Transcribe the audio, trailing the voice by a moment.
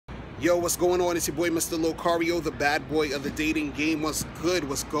Yo, what's going on? It's your boy, Mr. Locario, the bad boy of the dating game. What's good?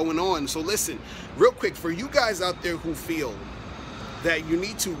 What's going on? So listen, real quick, for you guys out there who feel that you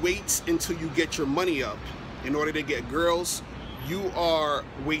need to wait until you get your money up in order to get girls, you are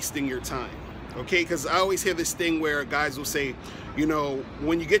wasting your time, okay? Because I always hear this thing where guys will say, you know,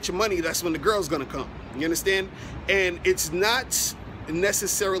 when you get your money, that's when the girl's gonna come. You understand? And it's not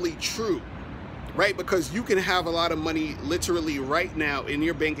necessarily true. Right? Because you can have a lot of money literally right now in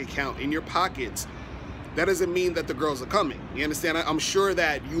your bank account, in your pockets. That doesn't mean that the girls are coming. You understand? I'm sure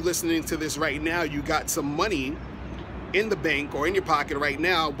that you listening to this right now, you got some money in the bank or in your pocket right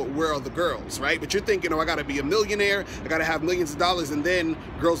now, but where are the girls, right? But you're thinking, oh, I gotta be a millionaire, I gotta have millions of dollars, and then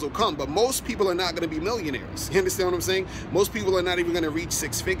girls will come. But most people are not gonna be millionaires. You understand what I'm saying? Most people are not even gonna reach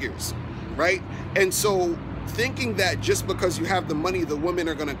 6 figures, right? And so thinking that just because you have the money, the women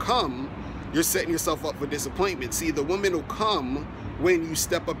are gonna come, you're setting yourself up for disappointment. See, the women will come when you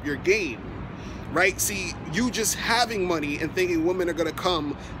step up your game, right? See, you just having money and thinking women are gonna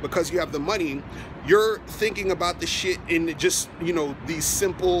come because you have the money, you're thinking about the shit in just, you know, these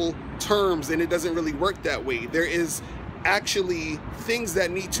simple terms, and it doesn't really work that way. There is actually things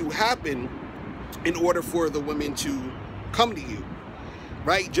that need to happen in order for the women to come to you.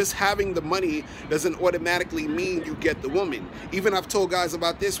 Right? Just having the money doesn't automatically mean you get the woman. Even I've told guys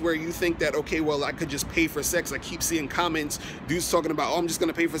about this where you think that, okay, well, I could just pay for sex. I keep seeing comments, dudes talking about, oh, I'm just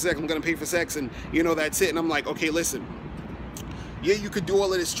gonna pay for sex, I'm gonna pay for sex, and you know, that's it. And I'm like, okay, listen, yeah, you could do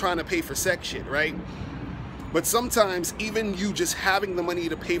all of this trying to pay for sex shit, right? But sometimes even you just having the money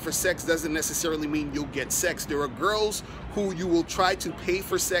to pay for sex doesn't necessarily mean you'll get sex. There are girls who you will try to pay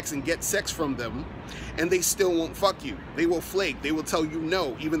for sex and get sex from them, and they still won't fuck you. They will flake. They will tell you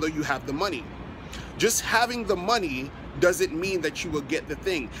no, even though you have the money. Just having the money doesn't mean that you will get the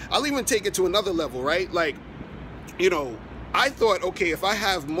thing. I'll even take it to another level, right? Like, you know, I thought, okay, if I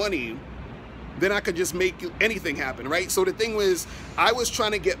have money, then I could just make anything happen, right? So the thing was, I was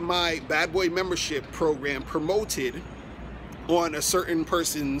trying to get my Bad Boy membership program promoted on a certain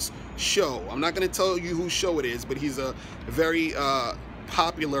person's show. I'm not going to tell you whose show it is, but he's a very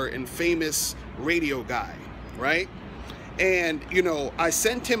popular and famous radio guy, right? And, you know, I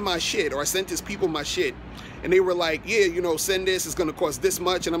sent him my shit, or I sent his people my shit, and they were like, yeah, you know, send this, it's going to cost this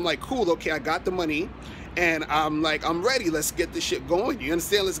much. And I'm like, cool, okay, I got the money. And I'm like, I'm ready. Let's get this shit going. You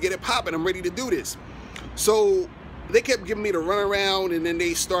understand? Let's get it popping. I'm ready to do this. So they kept giving me the runaround, and then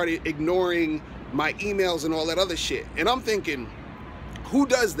they started ignoring my emails and all that other shit. And I'm thinking, who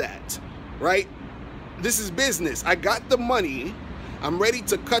does that, right? This is business. I got the money. I'm ready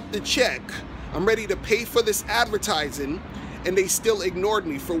to cut the check. I'm ready to pay for this advertising, and they still ignored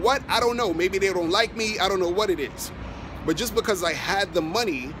me. For what? I don't know. Maybe they don't like me. I don't know what it is. But just because I had the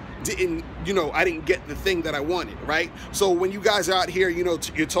money didn't, you know, I didn't get the thing that I wanted, right? So when you guys are out here, you know,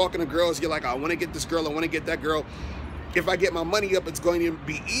 you're talking to girls, you're like, I want to get this girl, I want to get that girl. If I get my money up, it's going to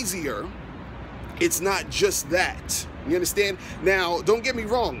be easier. It's not just that. You understand? Now, don't get me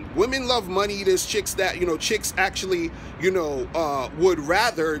wrong. Women love money. There's chicks that, you know, chicks actually, you know, would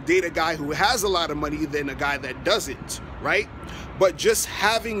rather date a guy who has a lot of money than a guy that doesn't, right? But just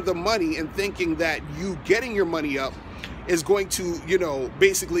having the money and thinking that you getting your money up is going to, you know,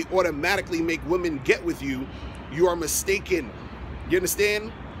 basically automatically make women get with you, you are mistaken. You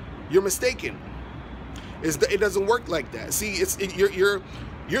understand? You're mistaken. It doesn't work like that. See,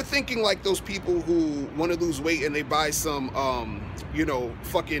 you're thinking like those people who want to lose weight and they buy some, you know,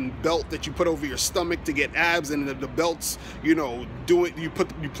 fucking belt that you put over your stomach to get abs, and the belt's, you know, you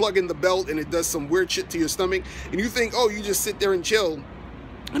plug in the belt and it does some weird shit to your stomach, and you think, oh, you just sit there and chill,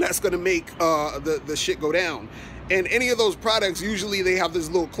 and that's gonna make the shit go down. And any of those products, usually they have this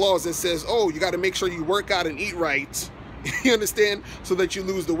little clause that says, oh, you got to make sure you work out and eat right. You understand? So that you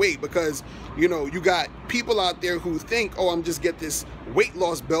lose the weight. Because, you know, you got people out there who think, oh, I'm just get this weight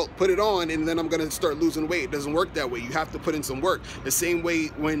loss belt, put it on, and then I'm going to start losing weight. It doesn't work that way. You have to put in some work. The same way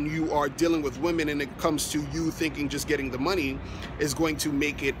when you are dealing with women and it comes to you thinking just getting the money is going to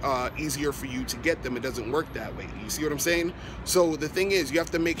make it easier for you to get them. It doesn't work that way. You see what I'm saying? So the thing is, you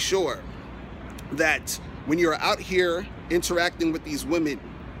have to make sure that when you're out here interacting with these women,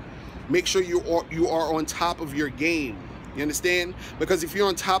 make sure you are on top of your game. You understand? Because if you're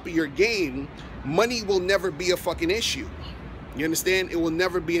on top of your game, money will never be a fucking issue. You understand? It will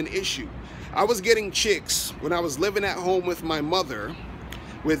never be an issue. I was getting chicks when I was living at home with my mother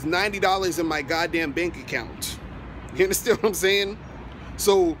with $90 in my goddamn bank account. You understand what I'm saying?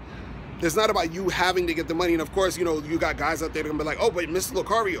 So it's not about you having to get the money. And of course, you know, you got guys out there that are gonna be like, oh, but Mr.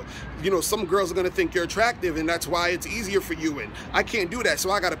 Locario, you know, some girls are gonna think you're attractive and that's why it's easier for you, and I can't do that,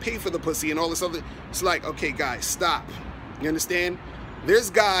 so I gotta pay for the pussy and all this other. It's like, okay, guys, stop. You understand? There's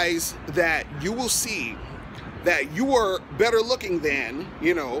guys that you will see that you are better looking than,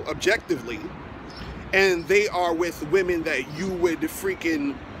 you know, objectively, and they are with women that you would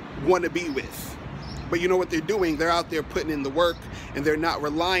freaking want to be with. But you know what they're doing? They're out there putting in the work, and they're not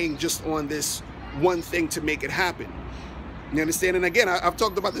relying just on this one thing to make it happen. You understand? And again, I've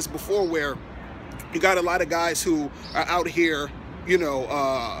talked about this before, where you got a lot of guys who are out here, you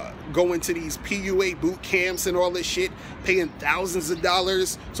know, going to these PUA boot camps and all this shit, paying thousands of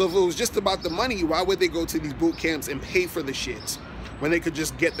dollars. So if it was just about the money, why would they go to these boot camps and pay for the shit when they could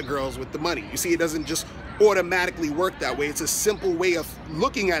just get the girls with the money? You see, it doesn't just automatically work that way. It's a simple way of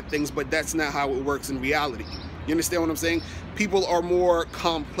looking at things, but that's not how it works in reality. You understand what I'm saying? People are more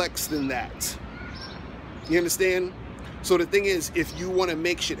complex than that. You understand? So the thing is, if you want to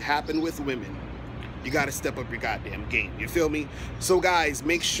make shit happen with women, you got to step up your goddamn game. You feel me? So guys,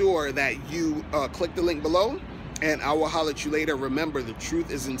 make sure that you click the link below, and I will holler at you later. Remember, the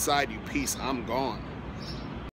truth is inside you. Peace. I'm gone.